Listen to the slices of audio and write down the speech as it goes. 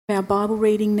Our Bible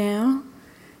reading now.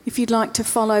 If you'd like to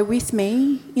follow with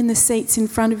me, in the seats in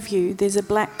front of you, there's a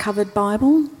black covered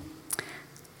Bible,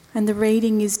 and the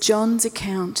reading is John's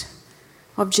account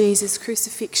of Jesus'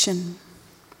 crucifixion.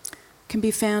 It can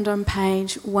be found on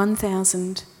page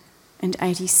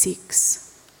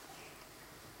 1086.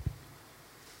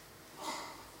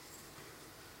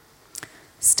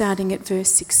 Starting at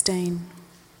verse 16.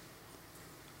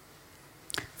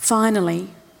 Finally,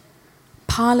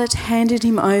 Pilate handed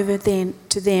him over then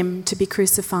to them to be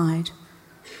crucified.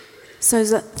 So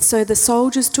the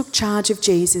soldiers took charge of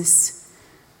Jesus.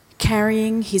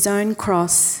 Carrying his own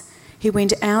cross, he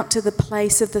went out to the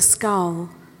place of the skull,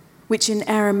 which in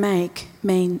Aramaic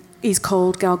is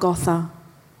called Golgotha.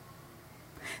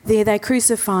 There they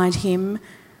crucified him,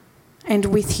 and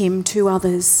with him 2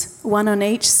 others, one on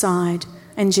each side,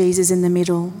 and Jesus in the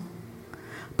middle.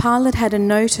 Pilate had a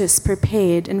notice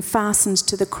prepared and fastened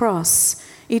to the cross.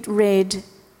 It read,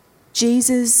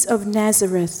 "Jesus of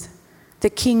Nazareth, the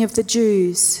King of the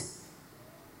Jews."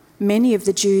 Many of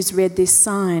the Jews read this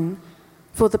sign,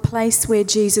 for the place where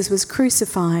Jesus was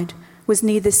crucified was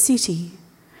near the city,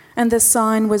 and the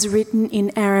sign was written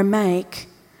in Aramaic,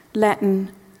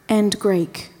 Latin, and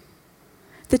Greek.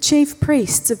 The chief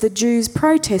priests of the Jews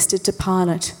protested to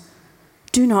Pilate,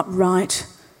 "Do not write,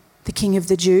 the King of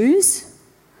the Jews,"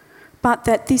 but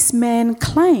that this man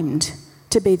claimed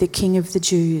to be the King of the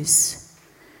Jews.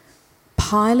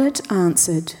 Pilate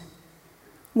answered,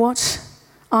 "What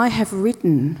I have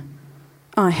written,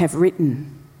 I have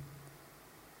written."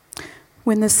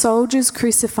 When the soldiers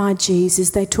crucified Jesus,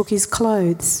 they took his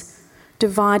clothes,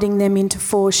 dividing them into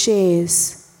 4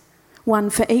 shares,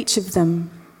 one for each of them,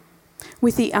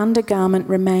 with the undergarment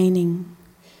remaining.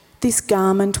 This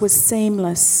garment was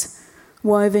seamless,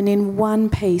 woven in one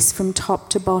piece from top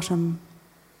to bottom.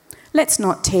 "Let's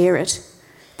not tear it,"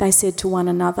 they said to one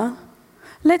another.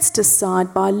 "Let's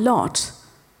decide by lot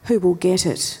who will get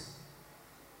it."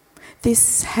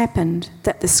 This happened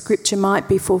that the scripture might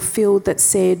be fulfilled that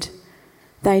said,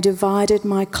 "They divided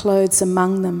my clothes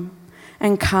among them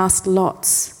and cast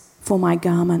lots for my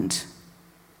garment."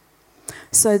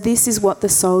 So this is what the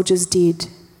soldiers did.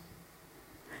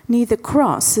 Near the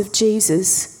cross of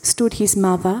Jesus stood his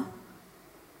mother's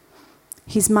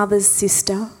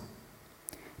sister,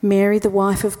 Mary the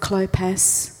wife of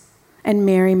Clopas, and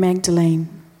Mary Magdalene.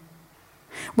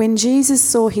 When Jesus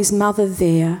saw his mother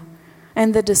there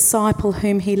and the disciple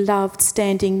whom he loved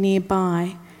standing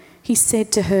nearby, he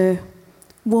said to her,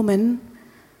 "Woman,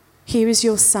 here is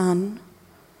your son,"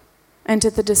 and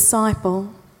to the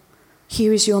disciple,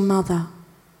 "Here is your mother."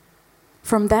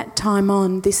 From that time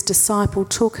on, this disciple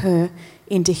took her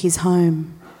into his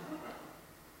home.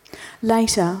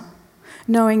 Later,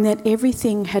 knowing that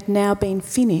everything had now been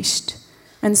finished,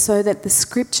 and so that the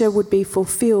scripture would be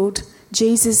fulfilled,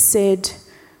 Jesus said,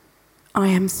 "I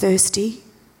am thirsty."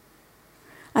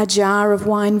 A jar of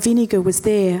wine vinegar was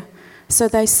there, so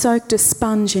they soaked a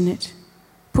sponge in it,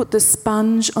 put the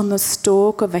sponge on the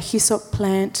stalk of a hyssop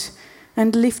plant,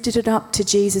 and lifted it up to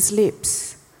Jesus'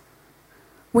 lips.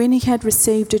 When he had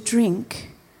received a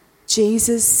drink,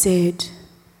 Jesus said,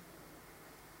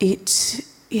 "It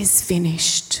is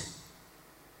finished."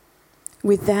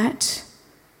 With that,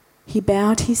 he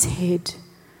bowed his head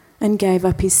and gave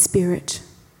up his spirit.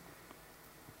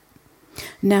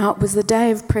 Now it was the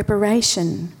day of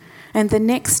preparation, and the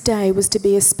next day was to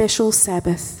be a special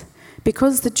Sabbath.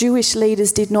 Because the Jewish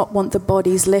leaders did not want the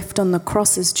bodies left on the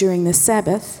crosses during the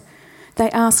Sabbath, they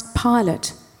asked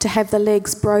Pilate to have the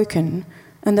legs broken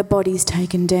and the bodies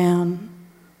taken down.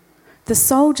 The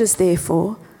soldiers,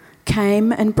 therefore,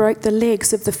 came and broke the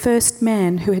legs of the first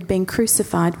man who had been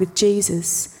crucified with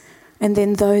Jesus, and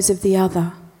then those of the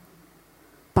other.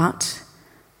 But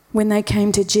when they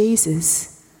came to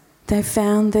Jesus, they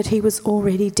found that he was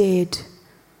already dead.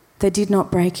 They did not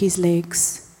break his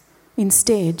legs.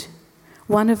 Instead,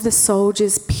 one of the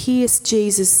soldiers pierced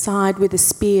Jesus' side with a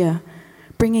spear,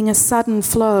 bringing a sudden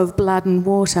flow of blood and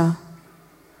water.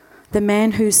 The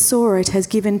man who saw it has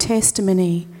given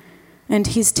testimony, and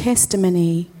his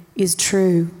testimony is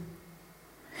true.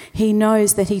 He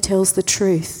knows that he tells the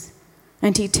truth,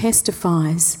 and he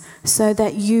testifies so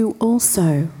that you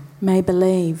also may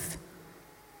believe.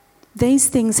 These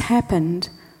things happened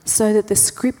so that the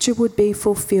scripture would be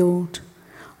fulfilled.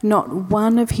 Not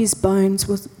one of his bones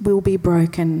will be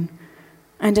broken.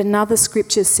 And another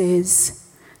scripture says,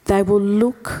 "They will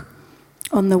look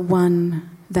on the one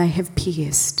they have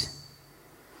pierced."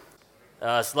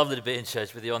 It's lovely to be in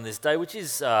church with you on this day, which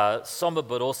is somber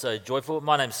but also joyful.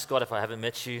 My name's Scott, if I haven't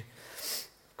met you.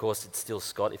 Of course, it's still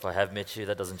Scott if I have met you.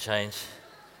 That doesn't change.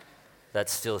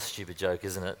 That's still a stupid joke,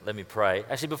 isn't it? Let me pray.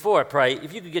 Actually, before I pray,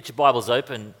 if you could get your Bibles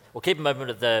open, or keep them open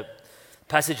at the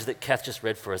passage that Kath just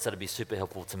read for us, that'd be super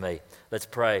helpful to me. Let's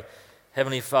pray.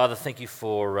 Heavenly Father, thank you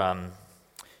for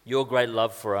your great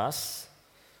love for us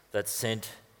that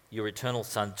sent your eternal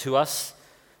Son to us,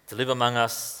 to live among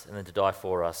us, and then to die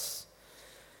for us.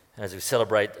 And as we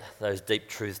celebrate those deep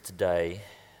truths today,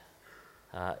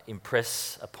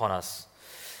 impress upon us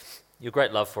your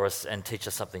great love for us and teach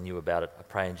us something new about it. I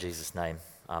pray in Jesus' name.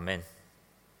 Amen.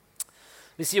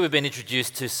 This year we've been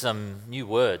introduced to some new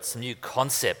words, some new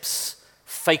concepts: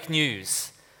 fake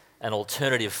news and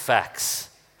alternative facts.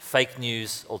 Fake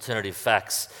news, alternative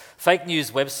facts. Fake news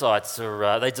websites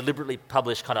they deliberately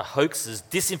publish kind of hoaxes,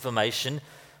 disinformation,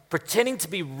 pretending to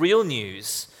be real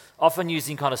news, often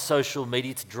using kind of social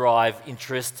media to drive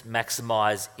interest,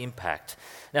 maximize impact.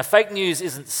 Now, fake news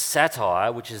isn't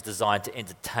satire, which is designed to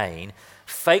entertain.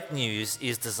 Fake news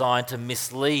is designed to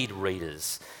mislead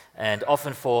readers, and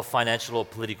often for financial or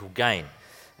political gain.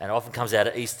 And it often comes out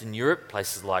of Eastern Europe,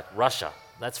 places like Russia.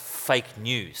 That's fake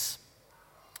news.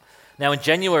 Now, in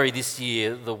January this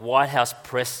year, the White House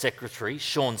press secretary,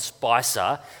 Sean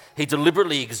Spicer, he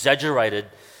deliberately exaggerated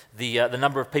the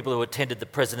number of people who attended the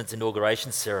president's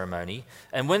inauguration ceremony.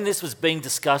 And when this was being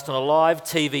discussed on a live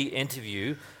TV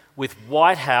interview with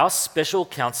White House Special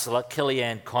Counsellor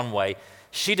Kellyanne Conway,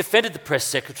 she defended the press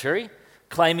secretary,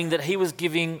 claiming that he was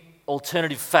giving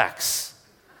alternative facts.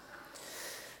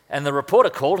 And the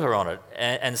reporter called her on it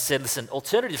and said, listen,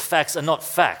 alternative facts are not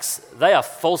facts. They are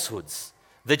falsehoods.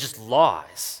 They're just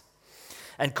lies.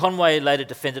 And Conway later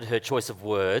defended her choice of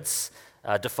words,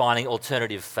 defining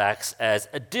alternative facts as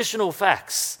additional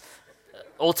facts,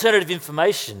 alternative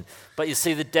information. But you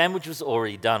see, the damage was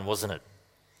already done, wasn't it?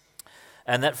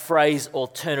 And that phrase,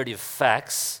 alternative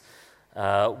facts,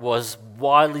 was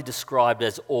widely described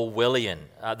as Orwellian,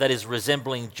 that is,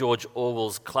 resembling George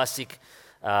Orwell's classic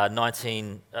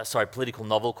political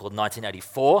novel called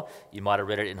 1984. You might have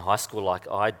read it in high school like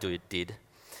I did.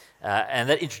 And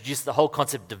that introduced the whole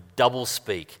concept of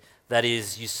doublespeak. That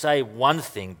is, you say one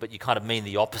thing, but you kind of mean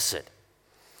the opposite.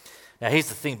 Now, here's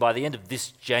the thing. By the end of this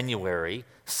January,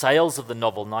 sales of the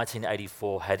novel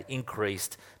 1984 had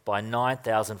increased by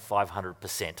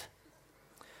 9,500%,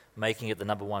 making it the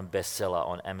number one bestseller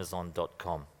on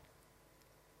Amazon.com.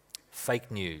 Fake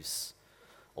news,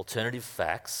 alternative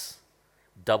facts,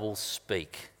 doublespeak,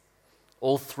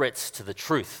 all threats to the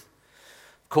truth.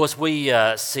 Of course, we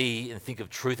see and think of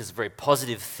truth as a very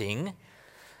positive thing,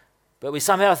 but we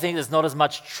somehow think there's not as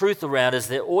much truth around as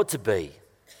there ought to be.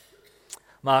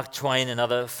 Mark Twain,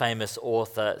 another famous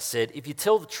author, said, if you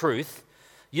tell the truth,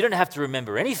 you don't have to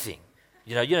remember anything.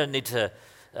 You don't need to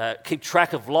keep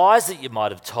track of lies that you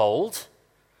might have told.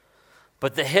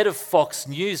 But the head of Fox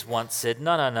News once said,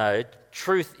 no,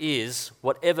 truth is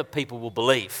whatever people will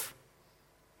believe.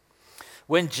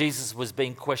 When Jesus was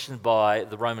being questioned by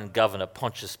the Roman governor,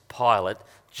 Pontius Pilate,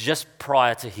 just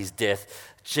prior to his death,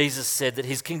 Jesus said that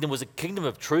his kingdom was a kingdom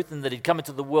of truth and that he'd come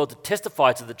into the world to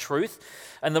testify to the truth.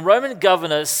 And the Roman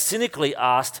governor cynically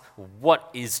asked, what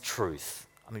is truth?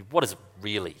 I mean, what is it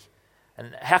really?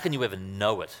 And how can you ever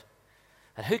know it?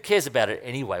 And who cares about it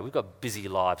anyway? We've got busy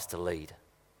lives to lead.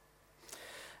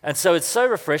 And so it's so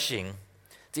refreshing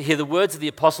to hear the words of the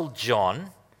Apostle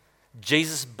John,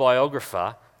 Jesus'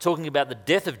 biographer, talking about the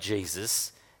death of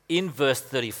Jesus in verse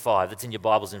 35, that's in your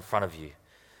Bibles in front of you,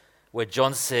 where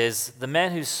John says, the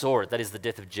man who saw it, that is the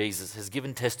death of Jesus, has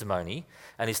given testimony,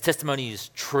 and his testimony is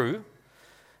true.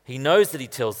 He knows that he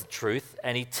tells the truth,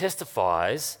 and he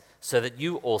testifies so that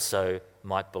you also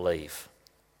might believe.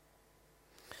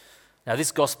 Now,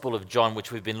 this Gospel of John,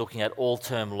 which we've been looking at all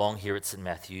term long here at St.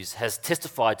 Matthew's, has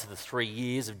testified to the 3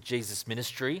 years of Jesus'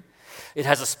 ministry. It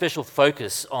has a special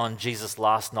focus on Jesus'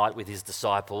 last night with his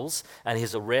disciples and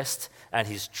his arrest and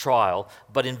his trial.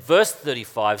 But in verse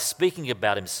 35, speaking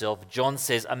about himself, John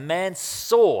says, a man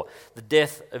saw the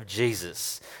death of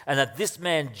Jesus, and that this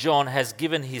man, John, has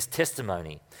given his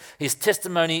testimony. His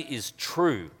testimony is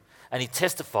true, and he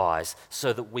testifies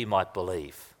so that we might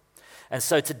believe. And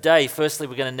so today, firstly,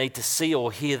 we're going to need to see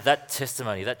or hear that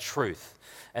testimony, that truth.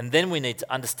 And then we need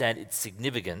to understand its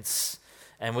significance.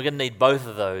 And we're going to need both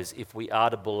of those if we are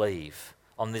to believe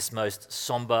on this most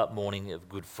somber morning of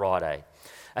Good Friday.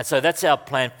 And so that's our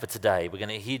plan for today. We're going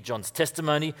to hear John's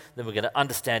testimony, then we're going to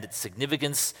understand its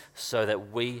significance so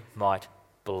that we might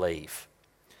believe.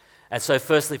 And so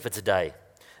firstly for today,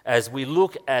 as we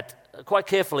look at quite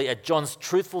carefully at John's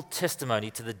truthful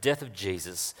testimony to the death of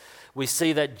Jesus, we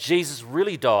see that Jesus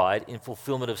really died in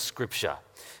fulfillment of Scripture.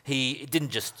 He didn't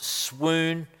just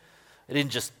swoon, he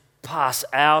didn't just pass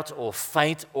out or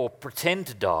faint or pretend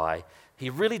to die. He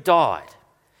really died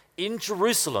in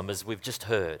Jerusalem, as we've just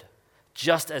heard,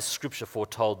 just as Scripture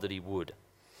foretold that he would.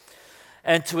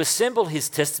 And to assemble his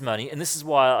testimony, and this is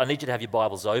why I need you to have your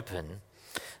Bibles open,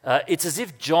 it's as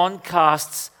if John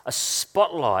casts a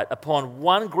spotlight upon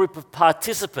one group of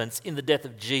participants in the death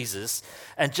of Jesus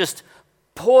and just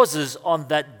pauses on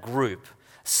that group,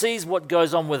 sees what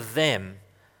goes on with them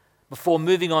before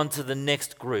moving on to the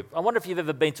next group. I wonder if you've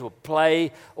ever been to a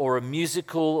play or a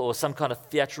musical or some kind of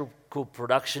theatrical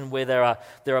production where there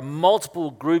are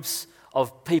multiple groups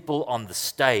of people on the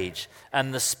stage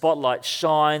and the spotlight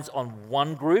shines on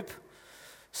one group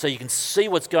so you can see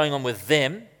what's going on with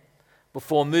them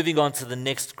before moving on to the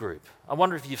next group. I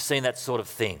wonder if you've seen that sort of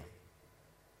thing.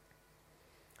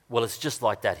 Well, it's just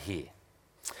like that here.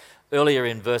 Earlier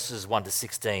in verses 1 to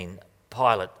 16,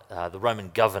 Pilate, the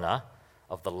Roman governor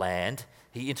of the land,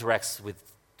 he interacts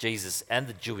with Jesus and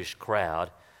the Jewish crowd,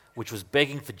 which was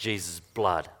begging for Jesus'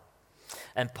 blood.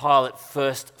 And Pilate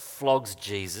first flogs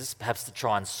Jesus, perhaps to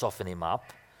try and soften him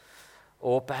up,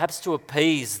 or perhaps to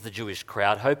appease the Jewish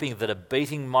crowd, hoping that a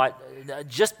beating might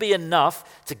just be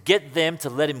enough to get them to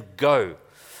let him go.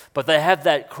 But they have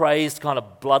that crazed kind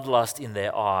of bloodlust in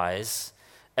their eyes,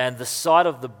 and the sight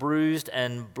of the bruised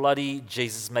and bloody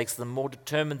Jesus makes them more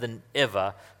determined than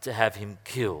ever to have him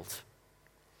killed.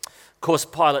 Of course,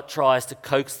 Pilate tries to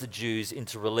coax the Jews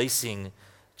into releasing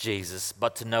Jesus,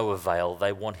 but to no avail.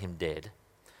 They want him dead.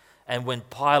 And when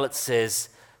Pilate says,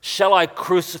 "Shall I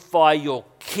crucify your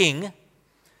king?"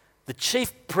 the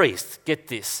chief priest, get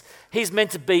this, he's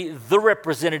meant to be the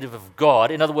representative of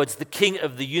God, in other words, the king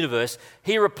of the universe.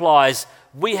 He replies,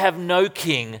 "We have no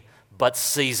king but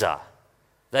Caesar."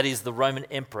 That is the Roman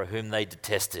emperor whom they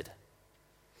detested.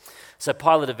 So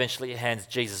Pilate eventually hands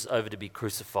Jesus over to be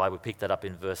crucified. We pick that up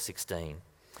in verse 16.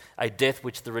 A death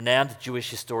which the renowned Jewish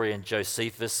historian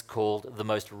Josephus called the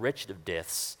most wretched of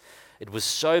deaths. It was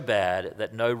so bad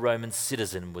that no Roman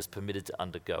citizen was permitted to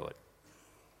undergo it.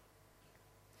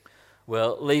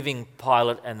 Well, leaving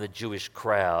Pilate and the Jewish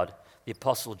crowd, the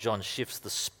Apostle John shifts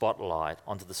the spotlight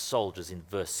onto the soldiers in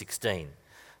verse 16.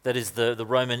 That is the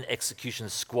Roman execution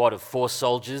squad of 4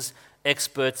 soldiers,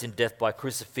 experts in death by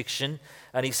crucifixion.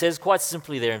 And he says quite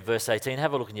simply there in verse 18,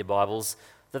 have a look in your Bibles,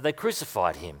 that they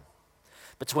crucified him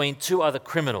between 2 other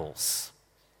criminals.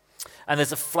 And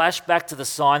there's a flashback to the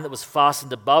sign that was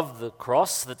fastened above the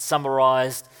cross that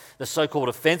summarized the so-called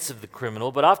offense of the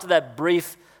criminal. But after that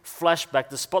brief flashback,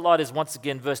 the spotlight is once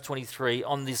again, verse 23,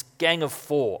 on this gang of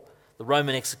 4, the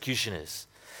Roman executioners.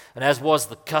 And as was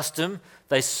the custom,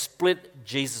 they split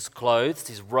Jesus' clothes,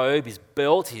 his robe, his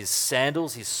belt, his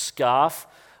sandals, his scarf,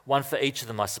 one for each of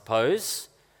them, I suppose,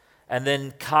 and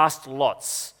then cast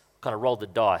lots, kind of rolled the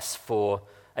dice for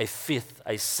a 5th,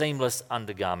 a seamless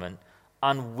undergarment,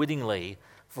 unwittingly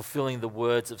fulfilling the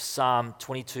words of Psalm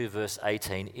 22, verse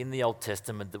 18 in the Old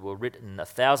Testament that were written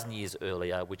 1,000 years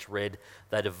earlier, which read,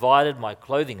 "They divided my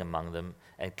clothing among them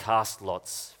and cast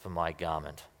lots for my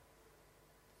garment."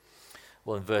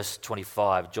 Well, in verse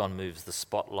 25, John moves the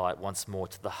spotlight once more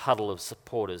to the huddle of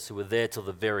supporters who were there till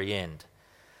the very end.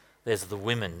 There's the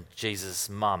women, Jesus'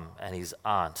 mum and his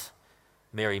aunt,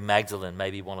 Mary Magdalene,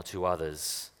 maybe 1 or 2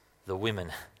 others. The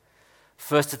women,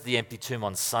 first at the empty tomb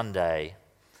on Sunday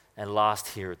and last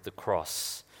here at the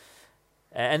cross.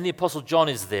 And the Apostle John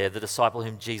is there, the disciple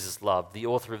whom Jesus loved, the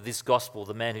author of this gospel,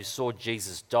 the man who saw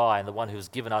Jesus die and the one who has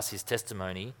given us his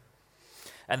testimony,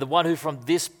 and the one who from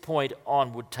this point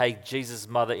on would take Jesus'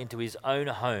 mother into his own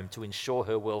home to ensure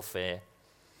her welfare.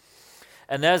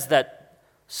 And as that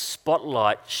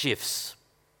spotlight shifts,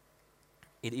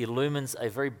 it illumines a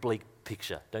very bleak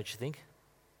picture, don't you think?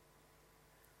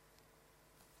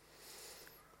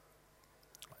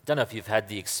 I don't know if you've had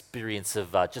the experience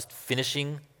of just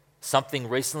finishing something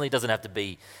recently. It doesn't have to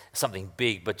be something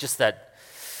big, but just that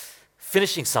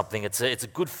finishing something, it's a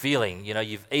good feeling. You know,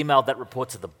 you've emailed that report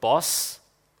to the boss,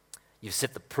 you've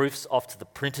sent the proofs off to the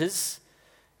printers,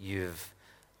 you've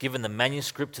given the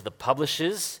manuscript to the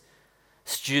publishers.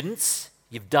 Students,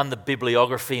 you've done the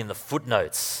bibliography and the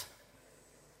footnotes.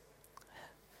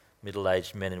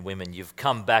 Middle-aged men and women, you've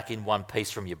come back in one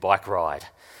piece from your bike ride.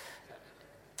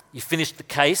 You finished the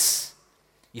case,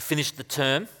 you finished the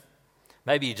term,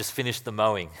 maybe you just finished the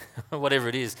mowing, whatever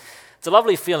it is. It's a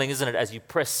lovely feeling, isn't it, as you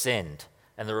press send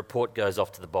and the report goes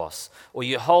off to the boss. Or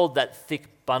you hold that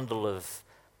thick bundle of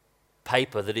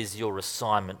paper that is your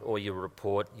assignment or your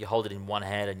report, you hold it in one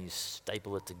hand and you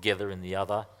staple it together in the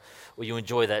other. Or you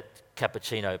enjoy that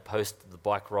cappuccino post the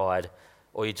bike ride,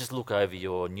 or you just look over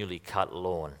your newly cut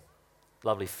lawn.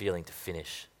 Lovely feeling to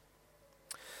finish.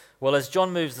 Well, as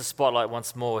John moves the spotlight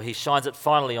once more, he shines it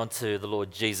finally onto the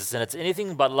Lord Jesus. And it's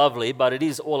anything but lovely, but it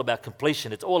is all about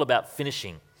completion. It's all about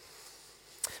finishing.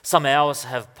 Some hours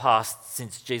have passed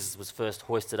since Jesus was first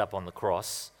hoisted up on the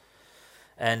cross.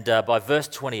 And by verse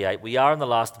 28, we are in the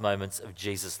last moments of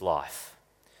Jesus' life.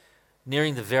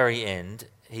 Nearing the very end,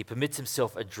 he permits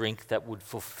himself a drink that would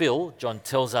fulfill, John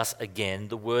tells us again,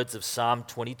 the words of Psalm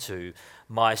 22,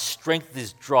 "My strength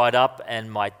is dried up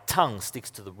and my tongue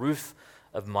sticks to the roof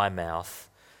of my mouth."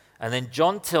 And then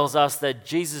John tells us that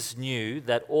Jesus knew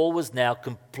that all was now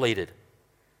completed.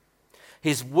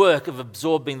 His work of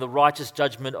absorbing the righteous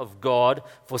judgment of God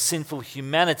for sinful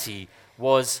humanity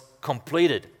was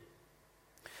completed.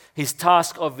 His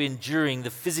task of enduring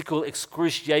the physical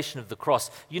excruciation of the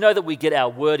cross. You know that we get our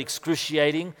word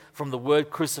excruciating from the word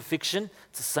crucifixion?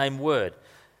 It's the same word.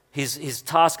 His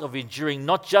task of enduring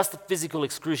not just the physical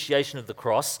excruciation of the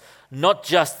cross, not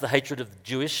just the hatred of the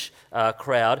Jewish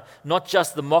crowd, not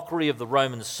just the mockery of the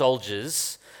Roman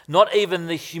soldiers, not even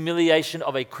the humiliation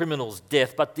of a criminal's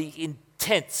death, but the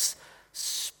intense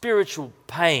spiritual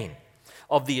pain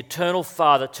of the eternal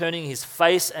Father turning his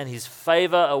face and his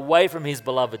favor away from his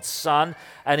beloved Son,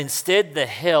 and instead the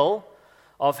hell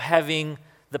of having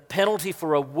the penalty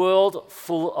for a world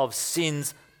full of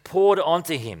sins poured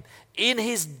onto him. In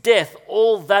his death,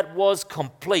 all that was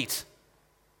complete.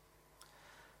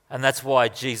 And that's why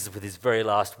Jesus, with his very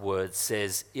last words,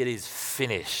 says, "It is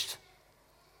finished,"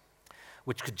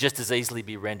 which could just as easily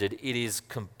be rendered, "It is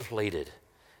completed.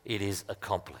 It is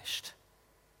accomplished."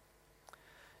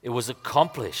 It was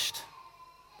accomplished.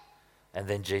 And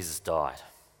then Jesus died.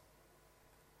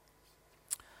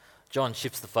 John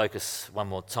shifts the focus one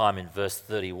more time in verse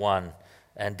 31.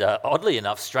 And oddly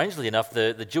enough, strangely enough,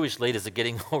 the Jewish leaders are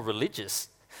getting all religious.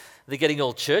 They're getting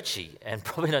all churchy and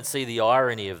probably don't see the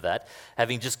irony of that,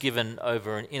 having just given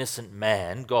over an innocent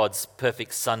man, God's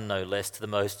perfect Son no less, to the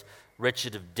most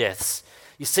wretched of deaths.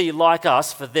 You see, like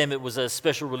us, for them it was a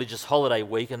special religious holiday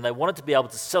week, and they wanted to be able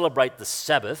to celebrate the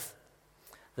Sabbath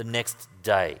the next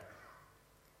day.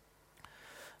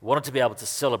 Wanted to be able to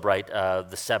celebrate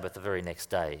the Sabbath the very next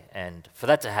day. And for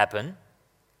that to happen,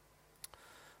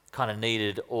 kind of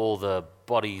needed all the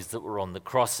bodies that were on the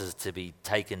crosses to be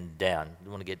taken down. You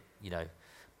want to get,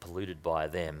 polluted by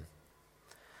them.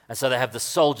 And so they have the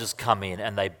soldiers come in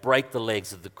and they break the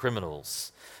legs of the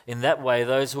criminals. In that way,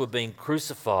 those who were being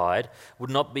crucified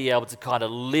would not be able to kind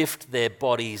of lift their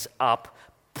bodies up,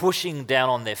 pushing down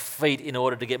on their feet in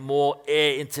order to get more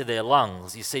air into their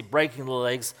lungs. You see, breaking the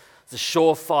legs is a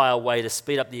surefire way to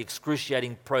speed up the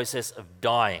excruciating process of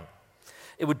dying.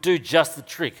 It would do just the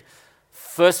trick.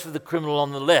 First for the criminal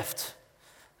on the left,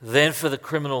 then for the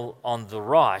criminal on the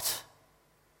right.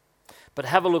 But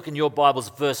have a look in your Bibles,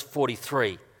 verse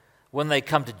 43. When they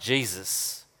come to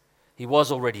Jesus, he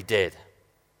was already dead.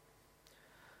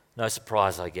 No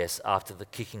surprise, I guess, after the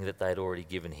kicking that they had already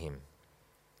given him.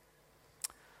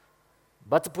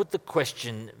 But to put the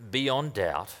question beyond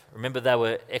doubt, remember they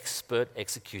were expert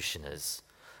executioners.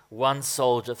 One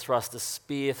soldier thrust a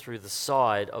spear through the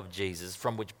side of Jesus,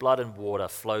 from which blood and water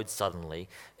flowed suddenly.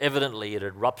 Evidently, it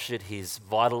had ruptured his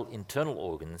vital internal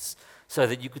organs, so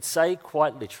that you could say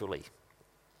quite literally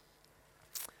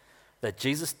that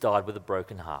Jesus died with a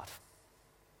broken heart.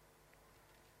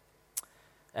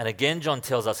 And again, John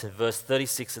tells us in verse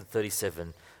 36 and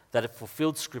 37 that it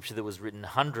fulfilled scripture that was written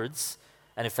hundreds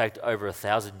and in fact over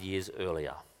 1,000 years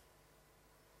earlier.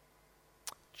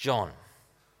 John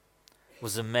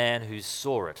was a man who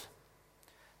saw it,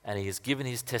 and he has given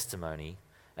his testimony,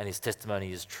 and his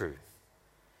testimony is true.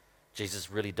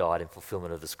 Jesus really died in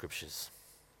fulfillment of the scriptures.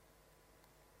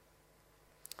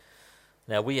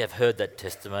 Now, we have heard that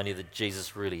testimony that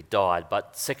Jesus really died,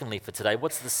 but secondly for today,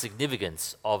 what's the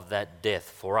significance of that death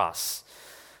for us?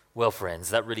 Well, friends,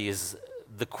 that really is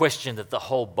the question that the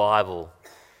whole Bible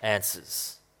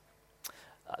answers.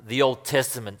 The Old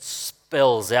Testament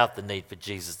spells out the need for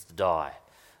Jesus to die.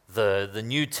 The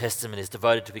New Testament is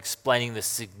devoted to explaining the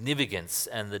significance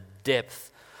and the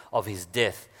depth of his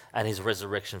death and his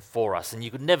resurrection for us. And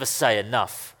you could never say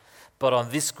enough, but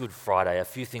on this Good Friday, a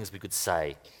few things we could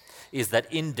say is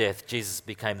that in death, Jesus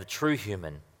became the true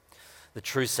human, the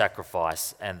true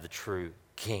sacrifice, and the true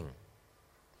king.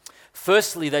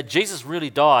 Firstly, that Jesus really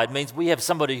died means we have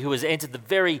somebody who has entered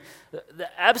the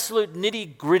absolute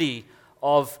nitty-gritty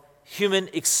of human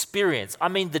experience. I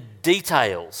mean the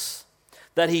details,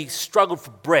 that he struggled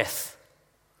for breath,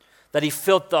 that he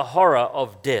felt the horror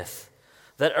of death,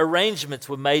 that arrangements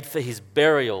were made for his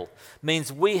burial,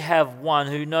 means we have one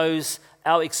who knows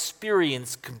our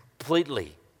experience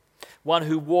completely, one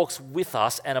who walks with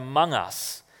us and among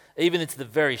us, even into the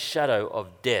very shadow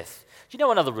of death. Do you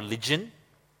know another religion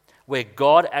where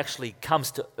God actually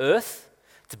comes to earth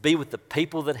to be with the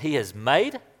people that he has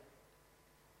made?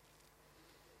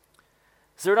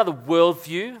 Is there another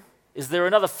worldview? Is there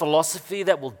another philosophy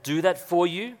that will do that for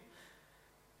you?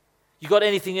 You got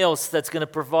anything else that's going to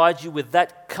provide you with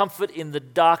that comfort in the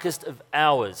darkest of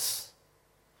hours?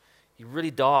 He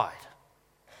really died.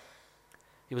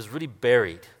 He was really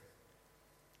buried.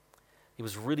 He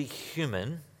was really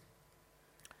human,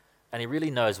 and he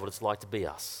really knows what it's like to be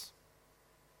us.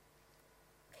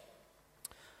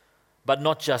 But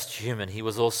not just human, he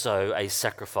was also a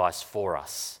sacrifice for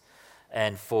us.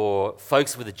 And for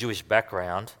folks with a Jewish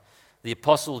background, the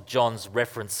Apostle John's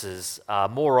references are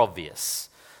more obvious.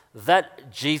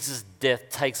 That Jesus' death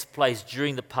takes place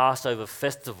during the Passover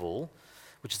festival,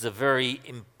 which is a very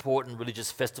important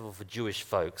religious festival for Jewish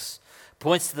folks,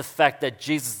 points to the fact that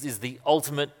Jesus is the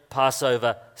ultimate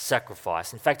Passover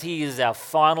sacrifice. In fact, he is our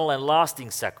final and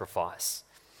lasting sacrifice.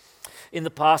 In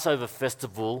the Passover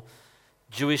festival,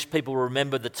 Jewish people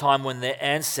remember the time when their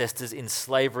ancestors in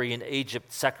slavery in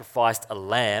Egypt sacrificed a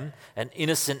lamb, an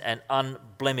innocent and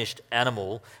unblemished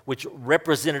animal, which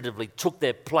representatively took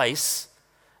their place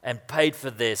and paid for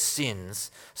their sins,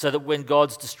 so that when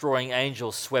God's destroying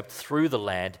angels swept through the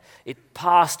land, it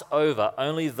passed over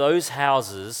only those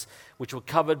houses which were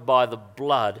covered by the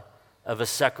blood of a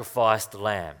sacrificed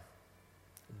lamb.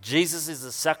 Jesus is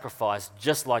a sacrifice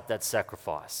just like that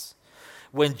sacrifice.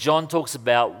 When John talks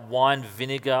about wine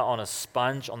vinegar on a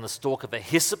sponge on the stalk of a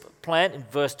hyssop plant in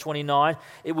verse 29,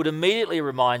 it would immediately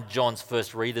remind John's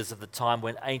first readers of the time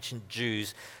when ancient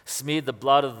Jews smeared the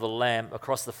blood of the lamb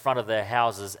across the front of their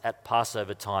houses at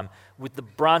Passover time with the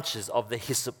branches of the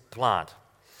hyssop plant.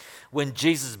 When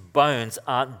Jesus' bones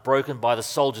aren't broken by the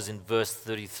soldiers in verse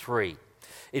 33,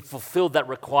 it fulfilled that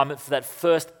requirement for that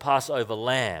first Passover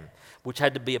lamb, which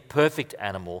had to be a perfect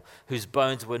animal whose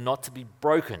bones were not to be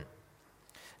broken.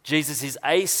 Jesus is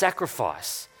a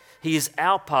sacrifice. He is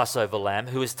our Passover lamb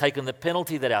who has taken the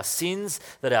penalty that our sins,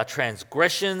 that our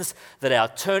transgressions, that our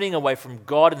turning away from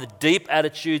God and the deep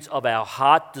attitudes of our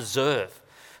heart deserve,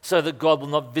 so that God will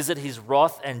not visit his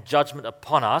wrath and judgment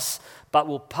upon us, but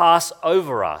will pass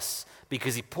over us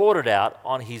because he poured it out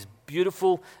on his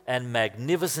beautiful and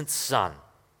magnificent Son,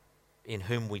 in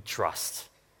whom we trust.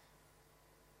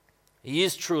 He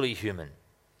is truly human.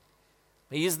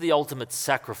 He is the ultimate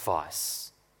sacrifice.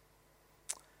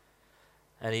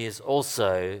 And he is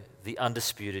also the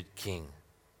undisputed king.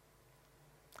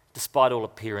 Despite all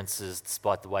appearances,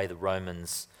 despite the way the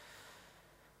Romans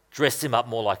dressed him up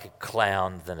more like a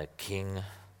clown than a king,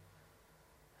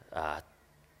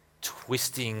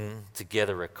 twisting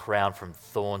together a crown from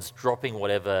thorns, dropping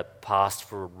whatever passed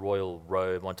for a royal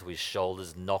robe onto his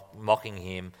shoulders, mocking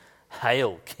him,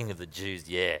 "Hail, King of the Jews."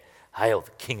 Yeah, hail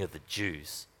the King of the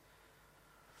Jews.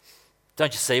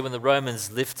 Don't you see, when the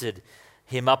Romans lifted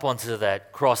him up onto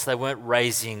that cross, they weren't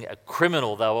raising a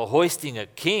criminal, they were hoisting a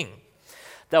king.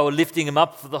 They were lifting him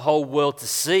up for the whole world to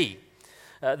see.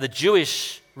 The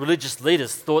Jewish religious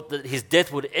leaders thought that his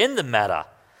death would end the matter,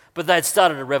 but they had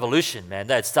started a revolution, man.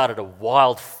 They had started a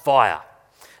wildfire,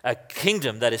 a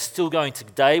kingdom that is still going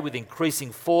today with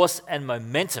increasing force and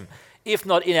momentum, if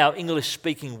not in our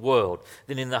English-speaking world,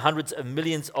 then in the hundreds of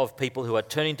millions of people who are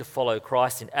turning to follow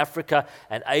Christ in Africa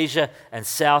and Asia and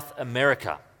South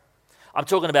America. I'm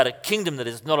talking about a kingdom that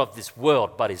is not of this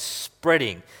world, but is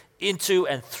spreading into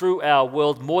and through our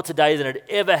world more today than it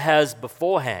ever has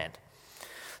beforehand.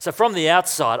 So from the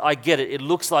outside, I get it. It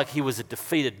looks like he was a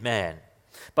defeated man.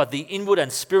 But the inward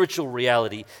and spiritual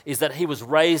reality is that he was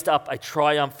raised up a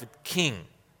triumphant king.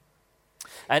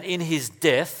 And in his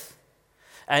death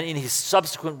and in his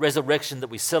subsequent resurrection that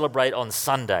we celebrate on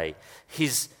Sunday,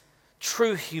 his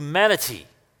true humanity,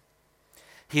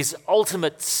 his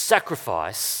ultimate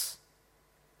sacrifice,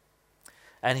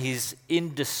 and his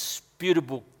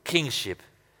indisputable kingship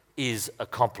is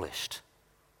accomplished.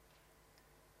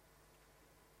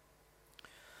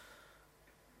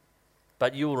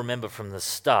 But you will remember from the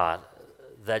start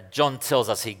that John tells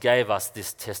us he gave us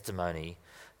this testimony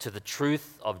to the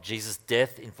truth of Jesus'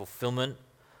 death in fulfillment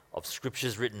of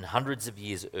scriptures written hundreds of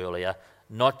years earlier,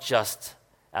 not just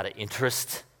out of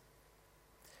interest.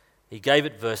 He gave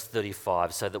it, verse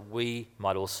 35, so that we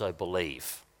might also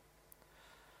believe.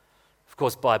 Of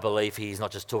course, by belief, he's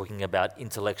not just talking about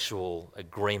intellectual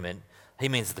agreement. He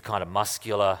means the kind of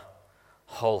muscular,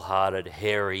 wholehearted,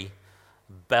 hairy,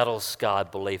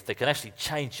 battle-scarred belief that can actually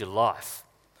change your life,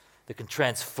 that can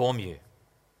transform you.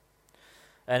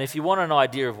 And if you want an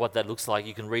idea of what that looks like,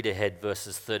 you can read ahead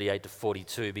verses 38 to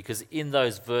 42, because in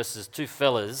those verses, two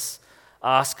fellas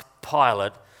ask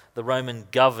Pilate, the Roman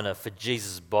governor, for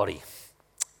Jesus' body.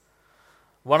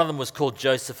 One of them was called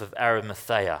Joseph of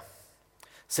Arimathea.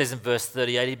 It says in verse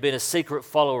 38, he'd been a secret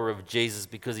follower of Jesus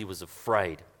because he was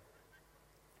afraid.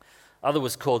 Other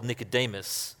was called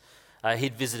Nicodemus.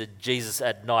 He'd visited Jesus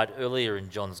at night earlier in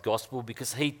John's Gospel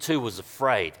because he too was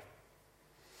afraid.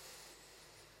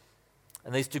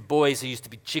 And these two boys who used to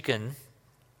be chicken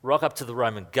rock up to the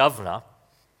Roman governor,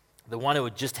 the one who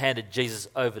had just handed Jesus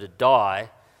over to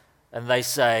die, and they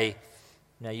say,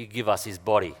 "Now you give us his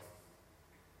body."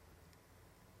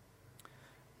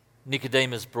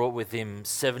 Nicodemus brought with him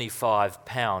 75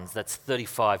 pounds, that's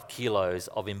 35 kilos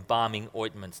of embalming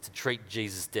ointments to treat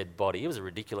Jesus' dead body. It was a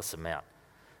ridiculous amount.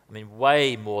 I mean,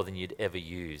 way more than you'd ever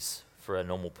use for a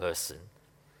normal person,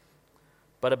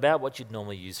 but about what you'd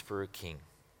normally use for a king.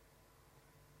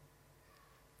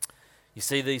 You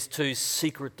see, these two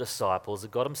secret disciples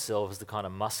have got themselves the kind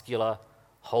of muscular,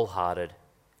 wholehearted,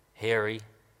 hairy,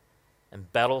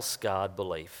 and battle-scarred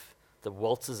belief that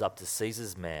waltzes up to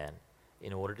Caesar's man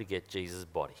in order to get Jesus'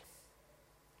 body.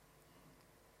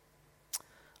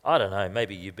 I don't know,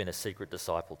 maybe you've been a secret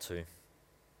disciple too.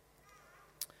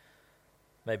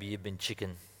 Maybe you've been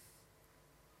chicken.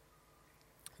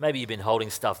 Maybe you've been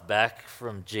holding stuff back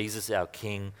from Jesus, our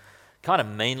King, kind of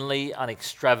meanly,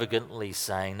 unextravagantly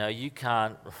saying, "No, you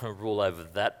can't rule over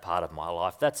that part of my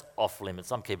life. That's off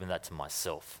limits. I'm keeping that to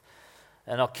myself.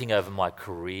 And not king over my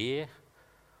career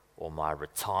or my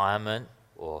retirement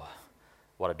or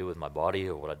what I do with my body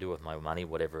or what I do with my money,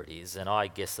 whatever it is." And I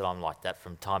guess that I'm like that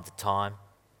from time to time.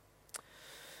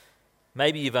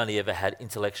 Maybe you've only ever had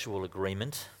intellectual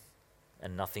agreement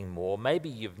and nothing more. Maybe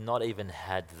you've not even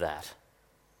had that.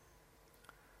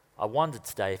 I wonder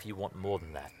today if you want more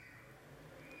than that.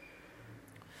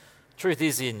 Truth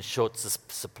is in short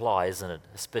supply, isn't it?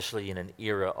 Especially in an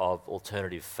era of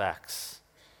alternative facts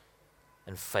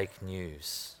and fake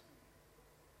news.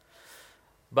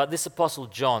 But this Apostle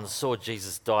John saw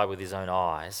Jesus die with his own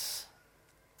eyes,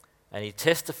 and he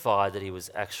testified that he was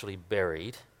actually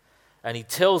buried, and he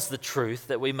tells the truth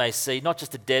that we may see not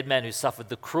just a dead man who suffered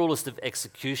the cruelest of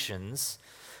executions,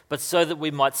 but so that we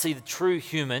might see the true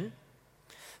human,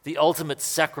 the ultimate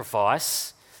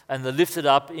sacrifice, and the lifted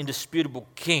up, indisputable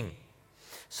King.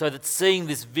 So that seeing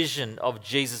this vision of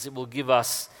Jesus, it will give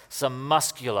us some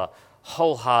muscular,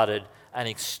 wholehearted, and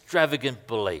extravagant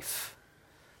belief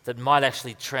that might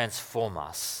actually transform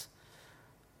us,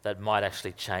 that might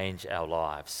actually change our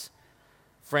lives.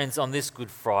 Friends, on this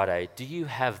Good Friday, do you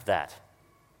have that?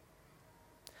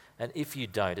 And if you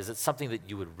don't, is it something that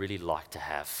you would really like to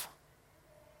have?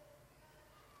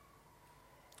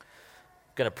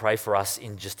 I'm going to pray for us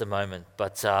in just a moment,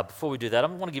 but before we do that, I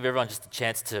want to give everyone just a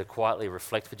chance to quietly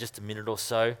reflect for just a minute or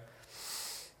so.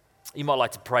 You might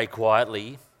like to pray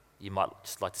quietly. You might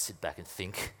just like to sit back and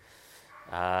think.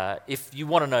 If you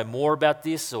want to know more about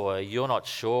this, or you're not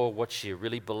sure what you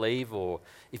really believe, or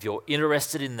if you're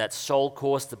interested in that soul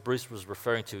course that Bruce was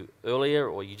referring to earlier,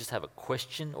 or you just have a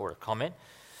question or a comment,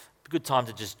 it's a good time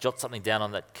to just jot something down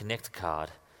on that Connect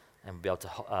card and be able to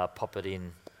pop it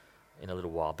in a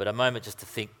little while. But a moment just to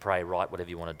think, pray, write, whatever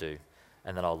you want to do,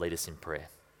 and then I'll lead us in prayer.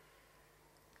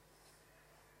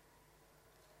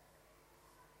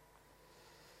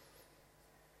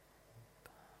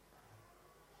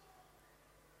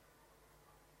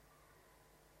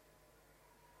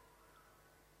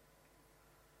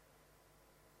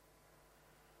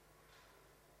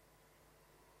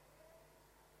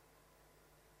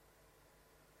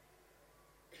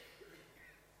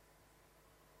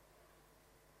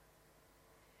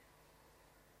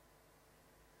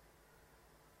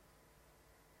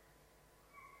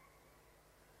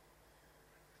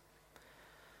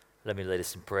 Let me lead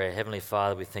us in prayer. Heavenly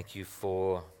Father, we thank you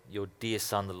for your dear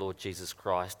Son, the Lord Jesus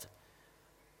Christ,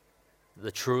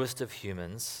 the truest of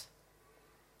humans,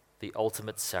 the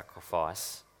ultimate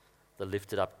sacrifice, the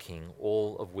lifted up King,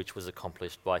 all of which was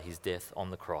accomplished by his death on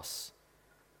the cross.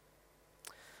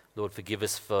 Lord, forgive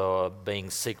us for being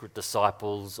secret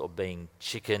disciples or being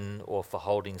chicken or for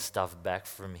holding stuff back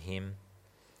from him,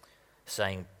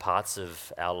 saying parts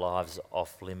of our lives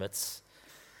off limits.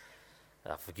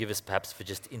 Forgive us perhaps for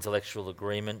just intellectual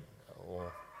agreement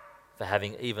or for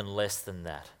having even less than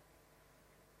that.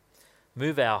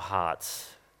 Move our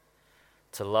hearts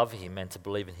to love him and to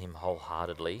believe in him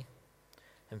wholeheartedly.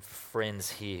 And for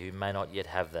friends here who may not yet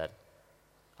have that,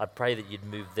 I pray that you'd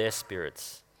move their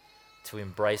spirits to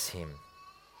embrace him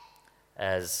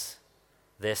as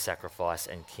their sacrifice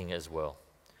and King as well.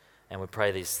 And we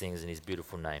pray these things in his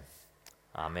beautiful name.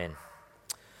 Amen.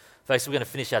 Folks, we're going to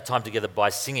finish our time together by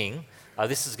singing.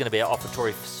 This is going to be our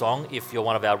offertory song if you're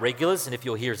one of our regulars, and if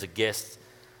you're here as a guest,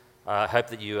 I hope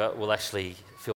that you will actually feel